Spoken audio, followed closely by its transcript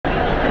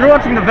You're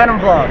watching the Venom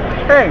vlog.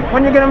 Hey,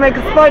 when you gonna make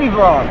a Spidey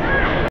vlog?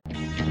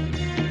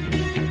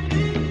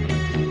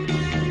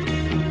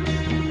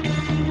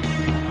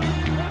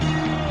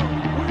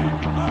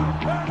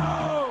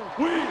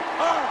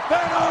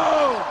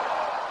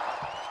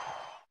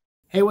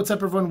 Hey, what's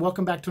up everyone?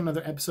 Welcome back to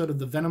another episode of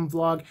the Venom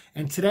vlog.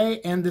 And today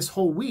and this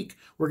whole week,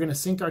 we're going to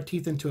sink our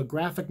teeth into a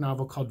graphic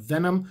novel called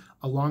Venom,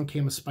 Along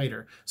Came a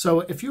Spider. So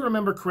if you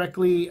remember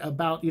correctly,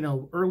 about,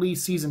 early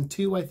season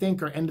 2, I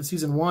think, or end of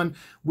season 1,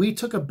 we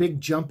took a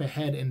big jump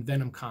ahead in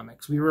Venom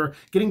comics. We were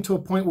getting to a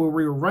point where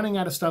we were running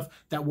out of stuff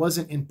that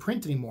wasn't in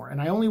print anymore.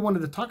 And I only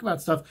wanted to talk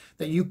about stuff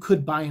that you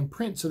could buy in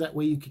print so that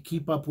way you could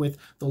keep up with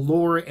the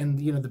lore and,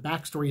 the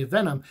backstory of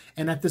Venom.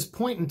 And at this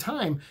point in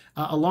time,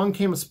 Along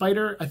Came a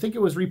Spider, I think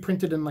it was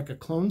reprinted in like a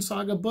Clone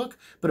Saga book,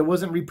 but it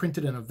wasn't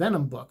reprinted in a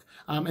Venom book.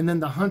 And then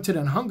the Hunted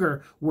and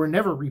Hunger were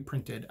never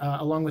reprinted,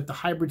 along with the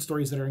hybrid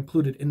stories that are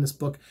included in this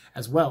book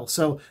as well.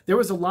 So there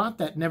was a lot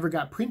that never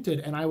got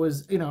printed, and I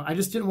was, I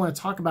just didn't want to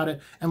talk about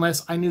it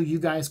unless I knew you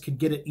guys could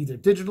get it either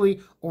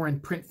digitally or in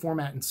print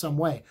format in some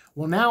way.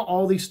 Well, now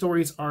all these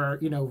stories are,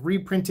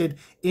 reprinted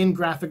in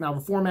graphic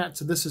novel format,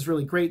 so this is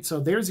really great. So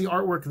there's the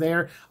artwork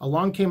there.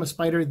 Along Came a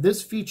Spider.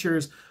 This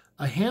features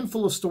a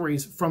handful of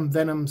stories from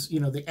Venom's,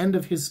 the end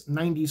of his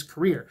 90s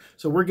career.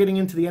 So we're getting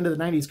into the end of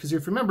the 90s, because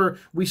if you remember,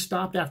 we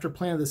stopped after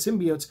Planet of the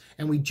Symbiotes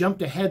and we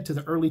jumped ahead to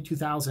the early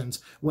 2000s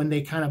when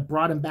they kind of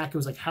brought him back. It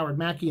was like Howard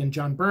Mackie and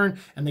John Byrne,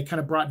 and they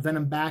kind of brought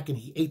Venom back and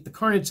he ate the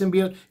Carnage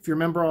symbiote. If you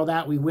remember all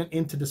that, we went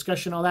into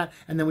discussion, all that,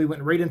 and then we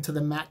went right into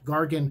the Matt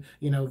Gargan,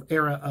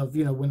 era of,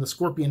 when the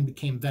Scorpion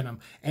became Venom.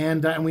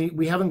 And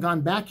we haven't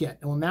gone back yet.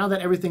 Well, now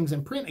that everything's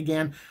in print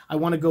again, I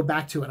want to go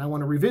back to it. I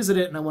want to revisit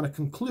it, and I want to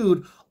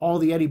conclude all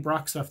the Eddie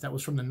Brock stuff that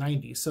was from the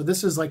 90s. So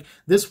this is like,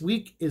 this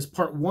week is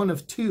part 1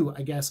 of 2,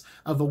 I guess,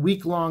 of a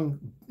week-long,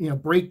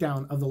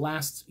 breakdown of the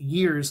last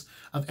years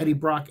of Eddie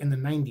Brock in the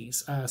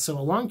 90s. So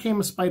Along Came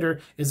a Spider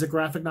is a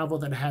graphic novel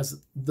that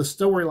has the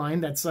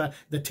storyline, that's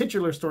the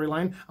titular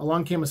storyline,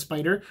 Along Came a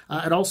Spider.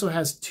 It also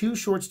has 2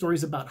 short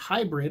stories about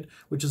Hybrid,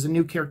 which is a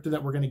new character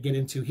that we're going to get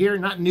into here.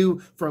 Not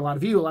new for a lot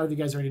of you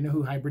guys already know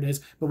who Hybrid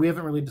is, but we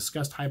haven't really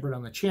discussed Hybrid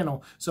on the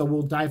channel, so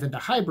we'll dive into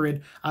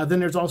Hybrid. Then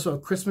there's also a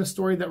Christmas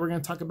story that we're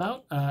going to talk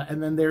about,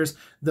 and then there's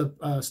the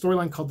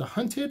storyline called The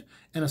Hunted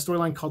and a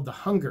storyline called The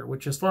Hunger,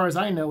 which as far as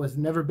I know has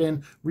never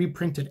been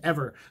reprinted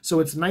ever. So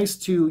it's nice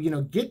to,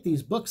 get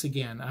these books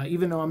again,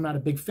 even though I'm not a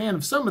big fan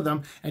of some of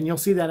them, and you'll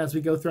see that as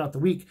we go throughout the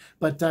week.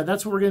 But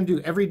that's what we're going to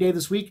do. Every day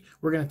this week,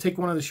 we're going to take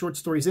one of the short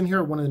stories in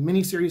here, one of the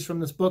mini-series from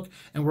this book,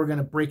 and we're going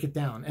to break it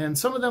down. And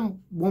some of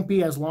them won't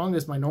be as long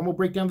as my normal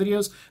breakdown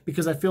videos,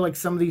 because I feel like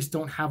some of these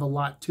don't have a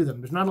lot to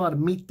them. There's not a lot of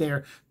meat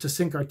there to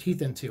sink our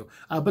teeth into.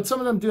 But some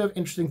of them do have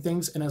interesting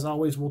things, and as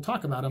always, we'll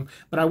talk about them.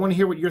 But I want to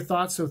hear what your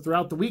thoughts. So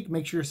throughout the week,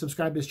 make sure you're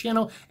subscribed to this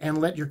channel and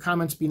let your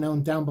comments be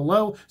known down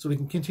below so we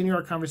can continue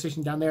our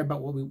conversation down there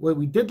about what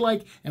we did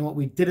like and what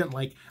we didn't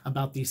like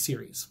about these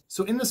series.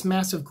 So in this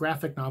massive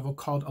graphic novel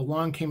called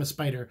Along Came a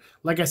Spider,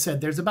 like I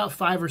said, there's about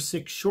 5 or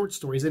 6 short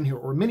stories in here,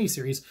 or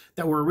miniseries,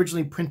 that were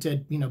originally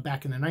printed,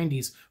 back in the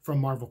 90s from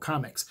Marvel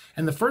Comics.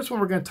 And the first one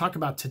we're going to talk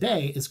about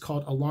today is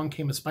called Along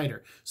Came a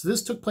Spider. So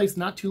this took place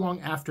not too long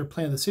after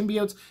Planet of the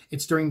Symbiotes.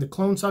 It's during the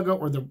Clone Saga,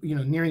 or the,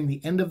 nearing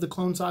the end of the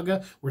Clone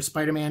Saga, where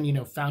Spider-Man,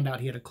 found out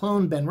he had a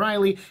clone, Ben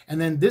Reilly, and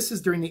then this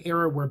is during the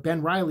era where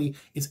Ben Reilly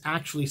is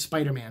actually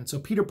Spider-Man. So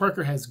Peter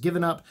Parker has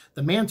given up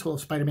the mantle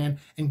of Spider-Man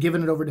and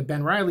given it over to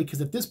Ben Reilly,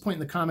 because at this point in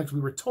the comics, we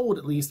were told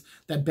at least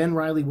that Ben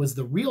Reilly was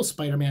the real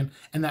Spider-Man,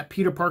 and that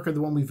Peter Parker,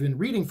 the one we've been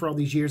reading for all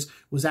these years,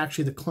 was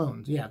actually the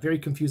clone. Yeah, very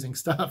confusing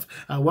stuff.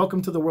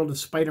 Welcome to the world of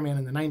Spider-Man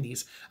in the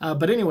 90s.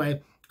 But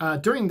anyway,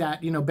 during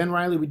that, Ben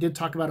Reilly, we did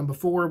talk about him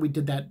before. We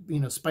did that,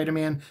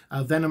 Spider-Man,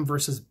 Venom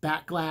versus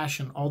Backlash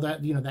and all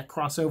that, that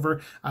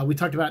crossover. We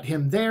talked about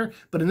him there.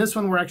 But in this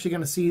one, we're actually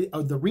going to see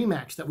the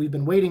rematch that we've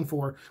been waiting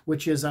for,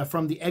 which is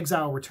from The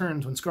Exile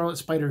Returns, when Scarlet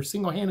Spider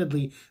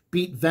single-handedly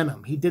beat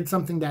Venom. He did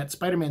something that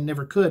Spider-Man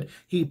never could.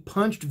 He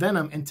punched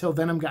Venom until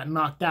Venom got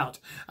knocked out.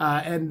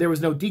 And there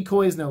was no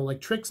decoys, no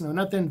tricks, no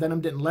nothing. Venom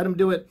didn't let him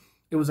do it.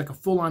 It was like a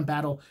full-on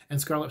battle, and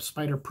Scarlet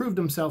Spider proved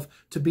himself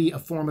to be a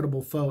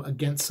formidable foe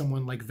against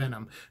someone like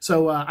Venom.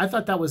 So I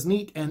thought that was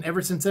neat, and ever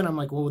since then, I'm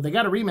like, well, they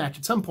got a rematch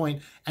at some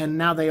point, and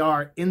now they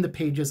are in the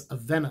pages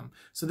of Venom.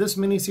 So this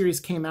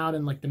miniseries came out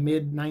in like the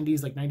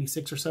mid-90s, like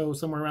 96 or so,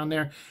 somewhere around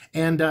there.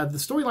 And the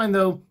storyline,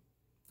 though,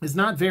 is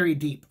not very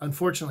deep,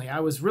 unfortunately. I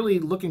was really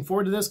looking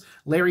forward to this.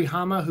 Larry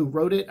Hama, who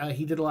wrote it,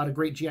 he did a lot of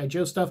great G.I.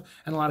 Joe stuff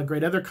and a lot of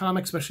great other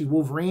comics, especially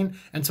Wolverine.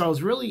 And so I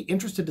was really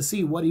interested to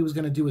see what he was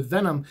going to do with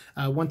Venom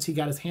once he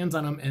got his hands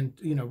on him and,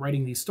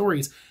 writing these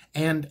stories.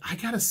 And I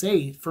gotta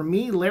say, for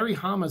me, Larry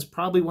Hama is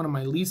probably one of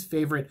my least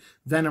favorite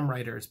Venom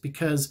writers,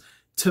 because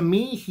to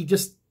me, he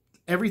just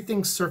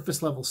everything's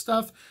surface level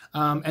stuff.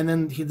 And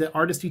then the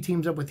artist he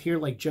teams up with here,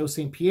 like Joe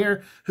St.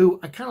 Pierre, who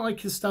I kind of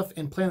like his stuff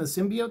in Planet of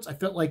the Symbiotes. I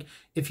felt like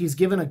if he's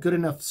given a good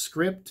enough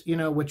script, you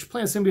know, which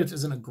Planet of the Symbiotes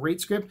isn't a great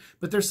script,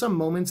 but there's some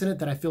moments in it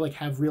that I feel like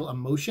have real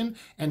emotion.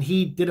 And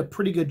he did a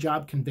pretty good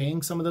job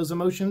conveying some of those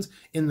emotions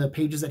in the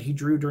pages that he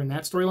drew during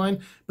that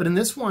storyline. But in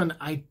this one,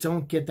 I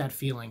don't get that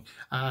feeling.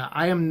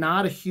 I am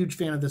not a huge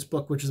fan of this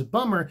book, which is a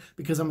bummer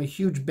because I'm a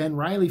huge Ben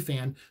Reilly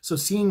fan. So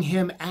seeing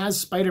him as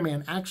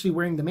Spider-Man actually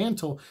wearing the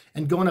mantle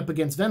and going up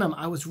against Venom,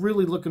 I was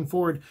really looking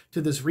forward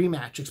to this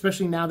rematch,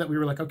 especially now that we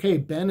were like, okay,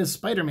 Ben is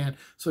Spider-Man.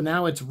 So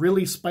now it's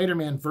really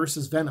Spider-Man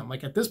versus Venom.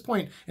 Like at this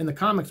point in the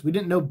comics, we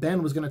didn't know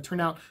Ben was going to turn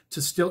out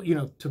to still, you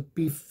know, to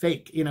be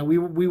fake. You know, we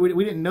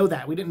didn't know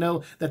that. We didn't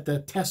know that the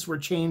tests were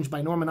changed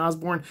by Norman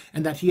Osborn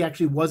and that he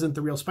actually wasn't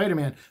the real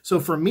Spider-Man. So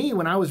for me,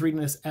 when I was reading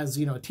this as,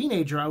 you know, a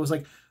teenager, I was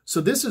like, so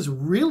this is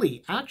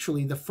really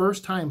actually the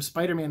first time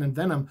Spider-Man and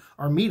Venom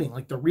are meeting,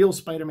 like the real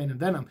Spider-Man and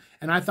Venom.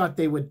 And I thought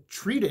they would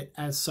treat it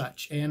as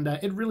such. And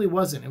it really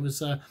wasn't. It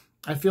was,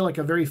 I feel like,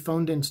 a very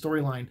phoned-in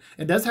storyline.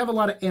 It does have a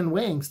lot of Anne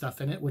Wang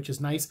stuff in it, which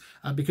is nice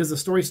because the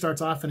story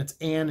starts off and it's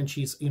Anne and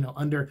she's, you know,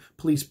 under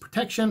police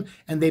protection.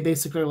 And they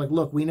basically are like,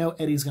 look, we know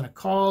Eddie's going to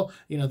call.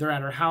 You know, they're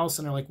at her house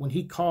and they're like, when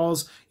he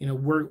calls, you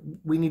know,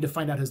 we need to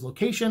find out his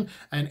location.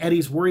 And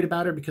Eddie's worried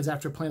about her because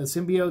after Planet of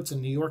the Symbiotes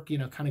and New York, you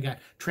know, kind of got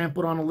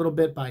trampled on a little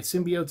bit by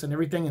symbiotes and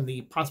everything and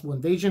the possible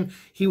invasion,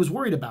 he was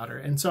worried about her.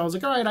 And so I was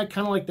like, all right, I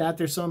kind of like that.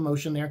 There's some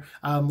emotion there.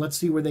 Let's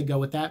see where they go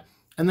with that.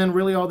 And then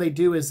really all they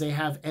do is they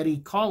have Eddie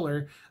call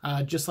her,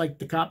 just like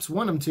the cops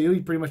want him to. He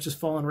pretty much just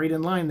falling right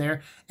in line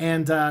there.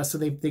 And so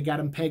they got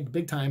him pegged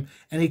big time.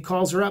 And he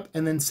calls her up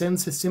and then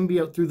sends his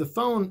symbiote through the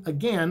phone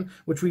again,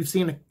 which we've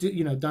seen,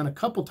 you know, done a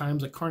couple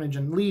times, like Carnage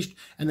Unleashed,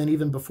 and then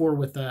even before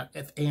with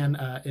Anne,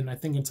 and I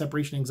think in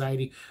Separation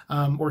Anxiety,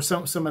 or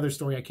some other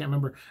story, I can't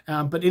remember.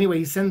 But anyway,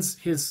 he sends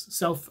his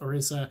self or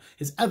his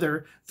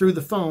other through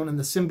the phone, and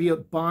the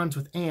symbiote bonds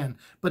with Anne.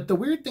 But the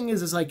weird thing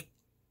is like,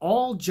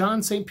 all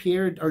John St.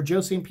 Pierre or Joe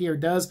St. Pierre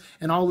does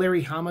and all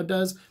Larry Hama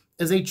does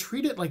is they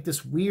treat it like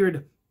this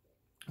weird,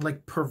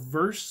 like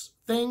perverse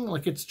thing.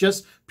 Like it's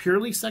just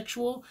purely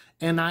sexual.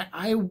 And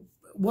I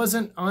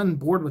wasn't on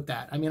board with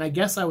that. I mean, I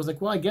guess I was like,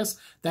 well, I guess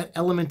that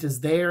element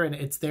is there and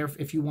it's there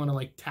if you want to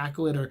like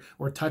tackle it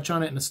or touch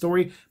on it in a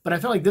story. But I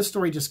felt like this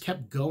story just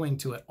kept going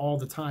to it all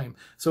the time.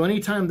 So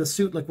anytime the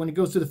suit, like when it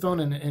goes through the phone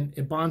and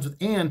it bonds with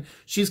Anne,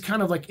 she's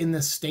kind of like in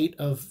this state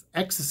of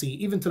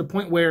ecstasy, even to the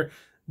point where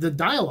the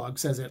dialogue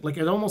says it. Like,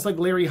 it's almost like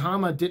Larry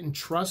Hama didn't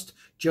trust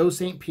Joe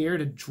St. Pierre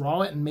to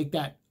draw it and make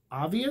that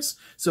obvious.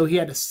 So he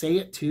had to say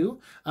it too,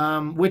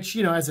 which,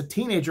 you know, as a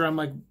teenager, I'm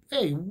like,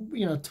 hey,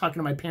 you know, talking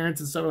to my parents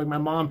and stuff, like my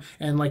mom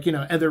and like, you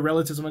know, other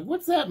relatives, I'm like,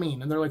 what's that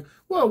mean? And they're like,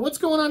 whoa, what's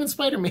going on in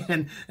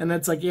Spider-Man? And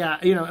that's like, yeah,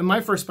 you know, and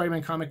my first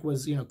Spider-Man comic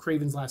was, you know,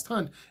 Kraven's Last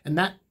Hunt. And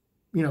that,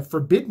 you know,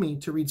 forbid me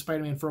to read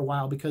Spider-Man for a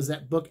while because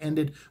that book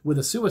ended with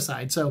a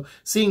suicide. So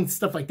seeing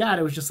stuff like that,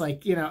 it was just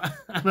like, you know,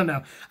 I don't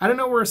know. I don't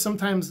know where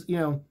sometimes, you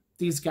know,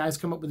 these guys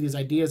come up with these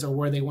ideas or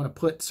where they want to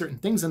put certain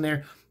things in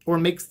there or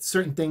make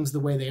certain things the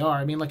way they are.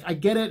 I mean, like, I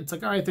get it. It's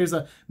like, all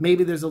right,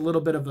 maybe there's a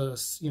little bit of a,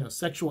 you know,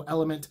 sexual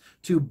element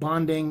to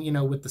bonding, you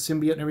know, with the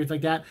symbiote and everything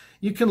like that.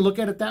 You can look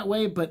at it that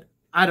way, but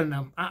I don't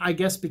know. I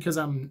guess because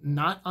I'm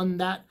not on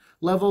that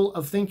level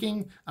of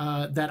thinking,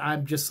 that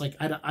I'm just like,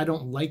 I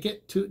don't like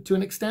it to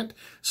an extent.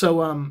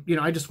 So, you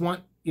know, I just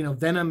want, you know,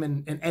 Venom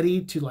and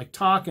Eddie to like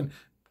talk and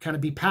kind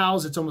of be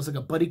pals. It's almost like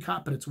a buddy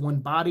cop, but it's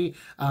one body.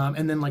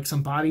 And then like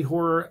some body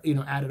horror, you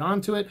know, added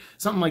onto it.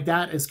 Something like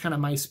that is kind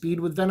of my speed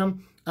with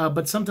Venom.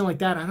 But something like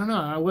that, I don't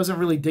know. I wasn't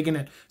really digging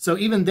it. So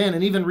even then,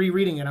 and even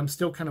rereading it, I'm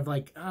still kind of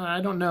like,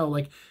 I don't know,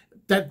 like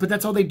that, but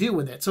that's all they do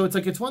with it. So it's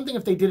like, it's one thing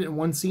if they did it in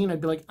one scene, I'd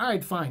be like, all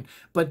right, fine.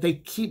 But they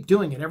keep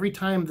doing it. Every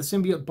time the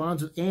symbiote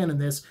bonds with Anne in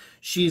this,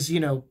 she's,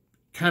 you know,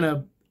 kind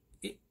of,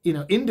 you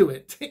know, into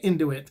it.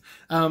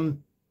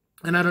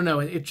 And I don't know,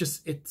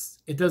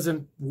 it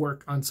doesn't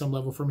work on some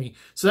level for me.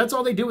 So that's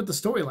all they do with the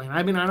storyline.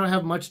 I mean, I don't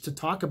have much to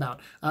talk about.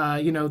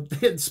 You know,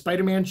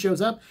 Spider-Man shows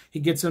up, he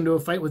gets into a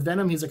fight with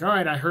Venom. He's like, all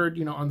right, I heard,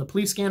 you know, on the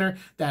police scanner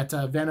that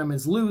Venom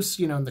is loose,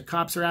 you know, and the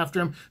cops are after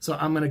him. So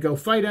I'm going to go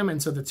fight him.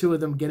 And so the two of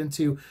them get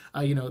into,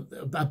 you know,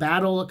 a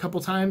battle a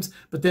couple times.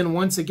 But then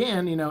once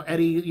again, you know,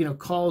 Eddie, you know,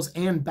 calls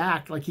Anne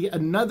back, like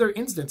another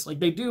instance. Like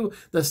they do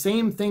the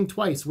same thing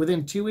twice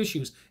within 2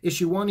 issues.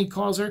 Issue 1, he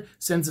calls her,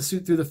 sends the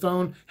suit through the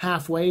phone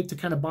halfway to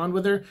kind of bond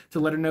with her,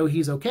 to let her know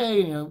he's okay,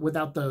 you know,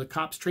 without the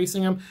cops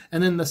tracing him.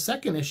 And then the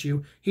second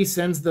issue, he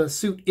sends the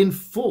suit in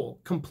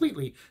full,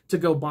 completely, to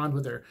go bond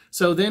with her.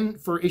 So then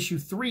for issue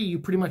 3, you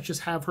pretty much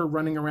just have her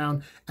running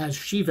around as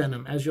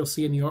She-Venom, as you'll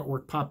see in the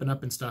artwork popping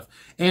up and stuff.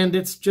 And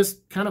it's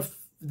just kind of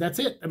that's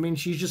it. I mean,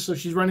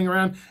 she's running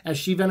around as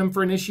She-Venom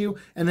for an issue,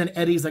 and then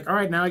Eddie's like, all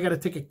right, now I got to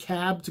take a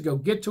cab to go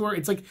get to her.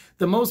 It's like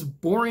the most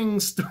boring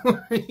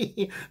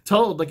story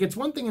told. Like, it's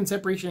one thing in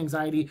Separation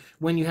Anxiety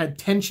when you had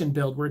tension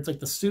build, where it's like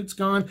the suit's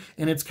gone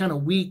and it's kind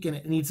of weak and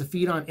it needs to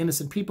feed on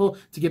innocent people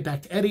to get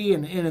back to Eddie,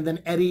 and then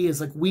Eddie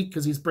is like weak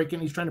because he's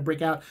trying to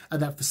break out of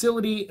that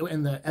facility,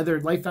 and the other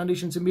Life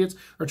Foundation symbiotes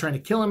are trying to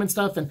kill him and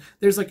stuff, and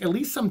there's like at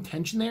least some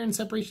tension there in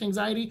Separation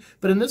Anxiety.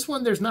 But in this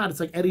one, there's not. It's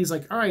like Eddie's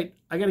like, all right,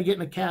 I got to get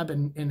in a cab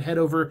and head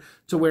over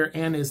to where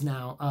Anne is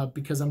now,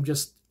 because I'm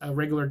just a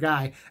regular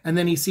guy. And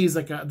then he sees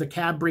like the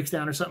cab breaks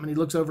down or something, and he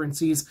looks over and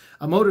sees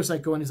a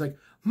motorcycle, and he's like,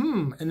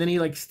 and then he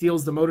like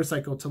steals the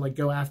motorcycle to like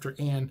go after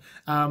Anne.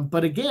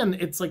 But again,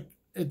 it's like,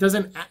 it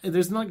doesn't,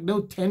 there's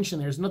no tension.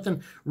 There's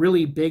nothing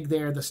really big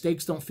there. The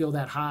stakes don't feel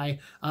that high.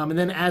 And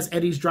then as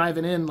Eddie's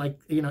driving in, like,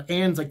 you know,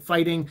 Anne's like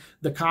fighting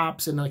the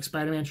cops, and like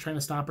Spider-Man's trying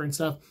to stop her and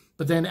stuff.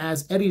 But then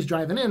as Eddie's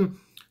driving in,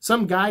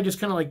 some guy just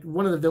kind of like,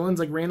 one of the villains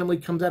like randomly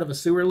comes out of a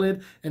sewer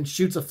lid and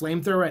shoots a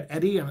flamethrower at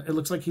Eddie, and it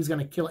looks like he's going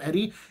to kill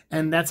Eddie.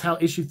 And that's how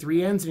issue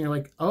 3 ends. And you're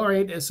like, all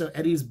right, so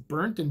Eddie's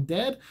burnt and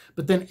dead.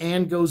 But then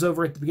Anne goes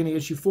over at the beginning of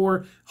issue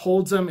 4,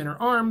 holds him in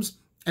her arms,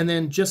 and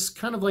then just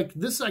kind of like,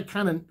 this I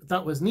kind of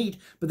thought was neat,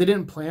 but they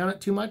didn't play on it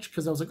too much,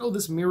 because I was like, oh,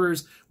 this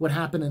mirrors what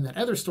happened in that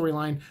other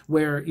storyline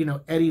where, you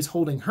know, Eddie's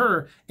holding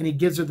her and he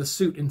gives her the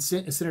suit, and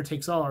Sinner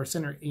takes all, or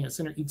Sinner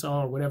eats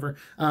all, or whatever.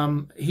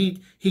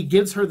 He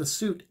gives her the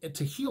suit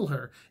to heal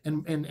her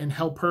and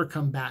help her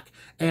come back.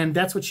 And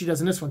that's what she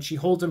does in this one. She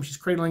holds him, she's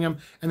cradling him,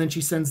 and then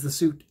she sends the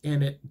suit,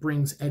 and it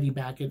brings Eddie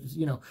back. It,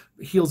 you know,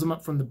 heals him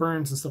up from the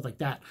burns and stuff like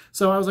that.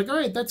 So I was like, all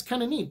right, that's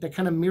kind of neat. That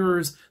kind of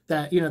mirrors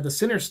that, you know, the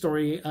Sinner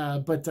story,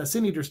 but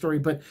Sin Eater story,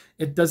 but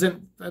it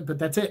doesn't, but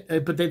that's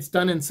it. But it's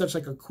done in such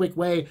like a quick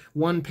way,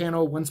 one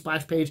panel, one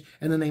splash page,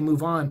 and then they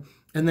move on.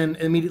 And then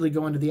immediately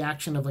go into the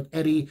action of like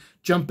Eddie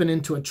jumping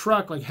into a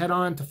truck, like head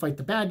on to fight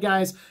the bad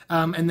guys.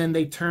 And then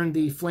they turn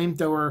the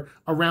flamethrower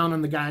around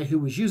on the guy who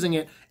was using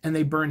it, and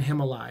they burn him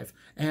alive.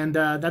 And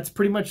that's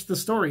pretty much the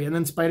story. And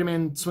then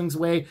Spider-Man swings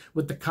away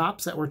with the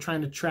cops that were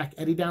trying to track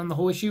Eddie down the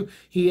whole issue.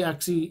 He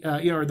actually,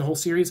 or the whole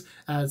series,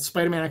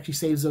 Spider-Man actually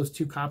saves those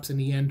 2 cops in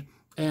the end.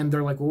 And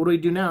they're like, well, what do we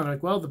do now? And they're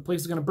like, well, the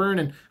place is going to burn,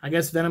 and I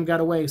guess Venom got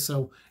away.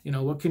 So, you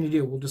know, what can you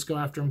do? We'll just go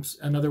after him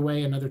another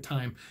way, another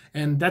time.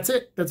 And that's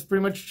it. That's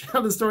pretty much how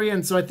the story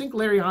ends. So I think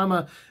Larry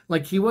Hama,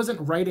 like, he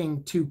wasn't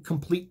writing to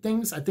complete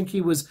things. I think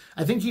he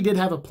did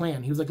have a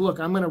plan. He was like, look,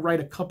 I'm going to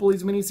write a couple of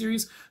these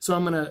miniseries. So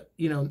I'm going to,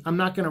 you know, I'm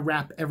not going to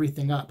wrap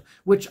everything up,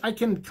 which I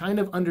can kind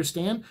of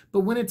understand.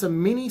 But when it's a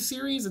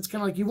miniseries, it's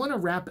kind of like you want to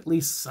wrap at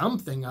least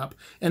something up.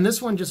 And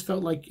this one just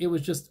felt like it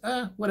was just,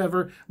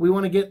 whatever. We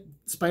want to get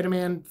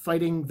Spider-Man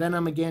fighting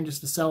Venom again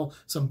just to sell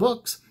some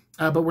books,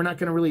 but we're not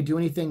going to really do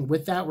anything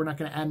with that. We're not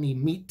going to add any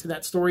meat to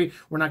that story.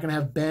 We're not going to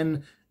have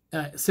Ben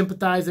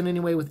sympathize in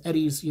any way with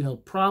Eddie's, you know,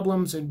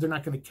 problems, and they're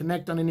not going to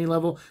connect on any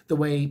level the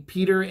way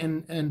Peter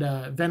and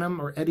Venom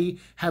or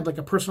Eddie had like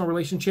a personal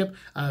relationship.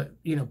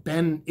 You know,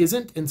 Ben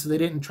isn't, and so they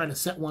didn't try to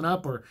set one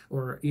up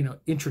or you know,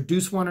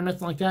 introduce one or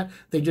nothing like that.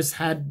 They just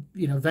had,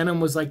 you know, Venom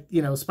was like,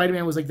 you know,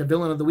 Spider-Man was like the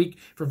villain of the week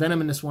for Venom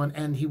in this one,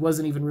 and he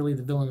wasn't even really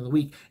the villain of the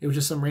week. It was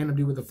just some random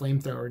dude with a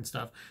flamethrower and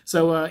stuff.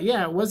 So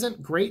yeah, it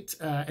wasn't great,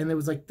 and it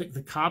was like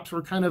the cops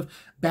were kind of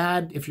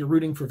bad if you're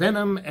rooting for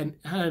Venom, and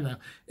I don't know.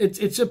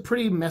 It's a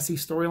pretty messy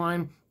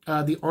storyline.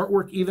 The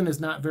artwork even is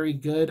not very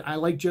good. I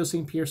like Joe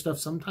St. Pierre stuff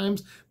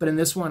sometimes, but in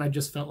this one I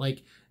just felt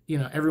like, you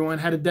know, everyone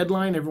had a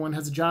deadline, everyone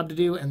has a job to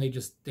do, and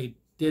they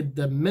did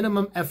the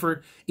minimum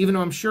effort, even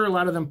though I'm sure a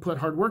lot of them put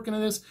hard work into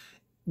this.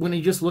 When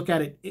you just look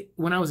at it,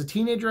 when I was a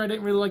teenager, I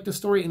didn't really like the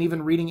story, and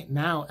even reading it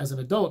now as an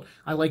adult,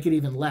 I like it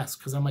even less,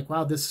 because I'm like,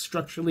 wow, this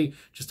structurally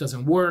just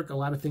doesn't work. A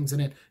lot of things in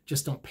it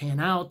just don't pan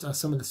out.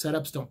 Some of the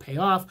setups don't pay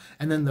off,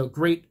 and then the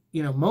great,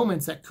 you know,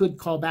 moments that could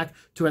call back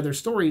to other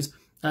stories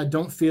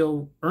don't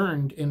feel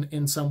earned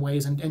in some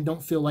ways, and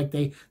don't feel like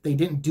they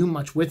didn't do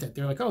much with it.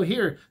 They're like, oh,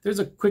 there's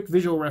a quick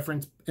visual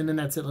reference, and then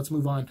that's it. Let's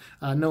move on.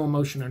 No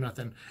emotion or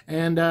nothing,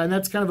 and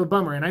that's kind of a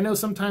bummer. And I know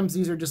sometimes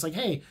these are just like,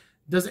 hey,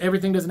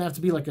 everything doesn't have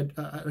to be like an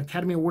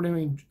Academy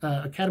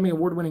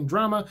Award-winning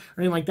drama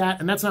or anything like that,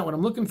 and that's not what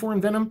I'm looking for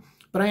in Venom.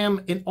 But I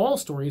am, in all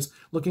stories,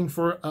 looking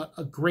for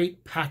a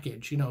great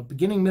package, you know,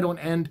 beginning, middle, and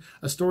end,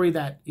 a story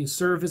that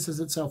services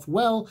itself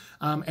well,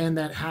 and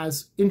that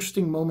has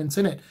interesting moments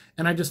in it.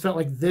 And I just felt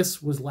like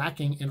this was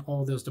lacking in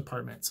all those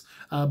departments.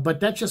 But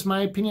that's just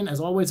my opinion. As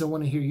always, I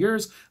want to hear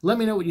yours. Let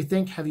me know what you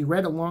think. Have you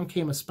read Along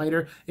Came a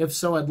Spider? If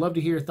so, I'd love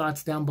to hear your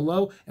thoughts down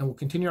below, and we'll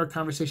continue our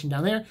conversation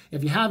down there.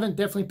 If you haven't,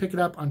 definitely pick it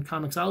up on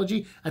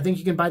Comixology. I think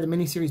you can buy the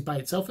miniseries by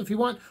itself if you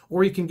want,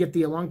 or you can get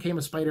the Along Came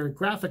a Spider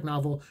graphic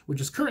novel, which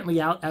is currently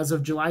out as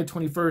of July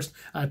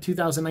 21st,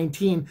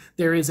 2019.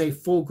 There is a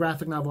full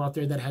graphic novel out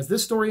there that has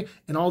this story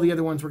and all the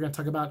other ones we're going to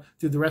talk about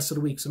through the rest of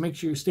the week. So make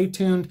sure you stay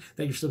tuned,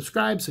 that you're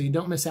subscribed so you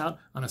don't miss out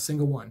on a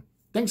single one.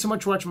 Thanks so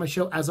much for watching my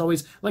show. As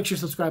always, like, share,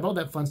 subscribe, all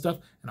that fun stuff,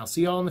 and I'll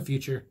see you all in the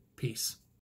future. Peace.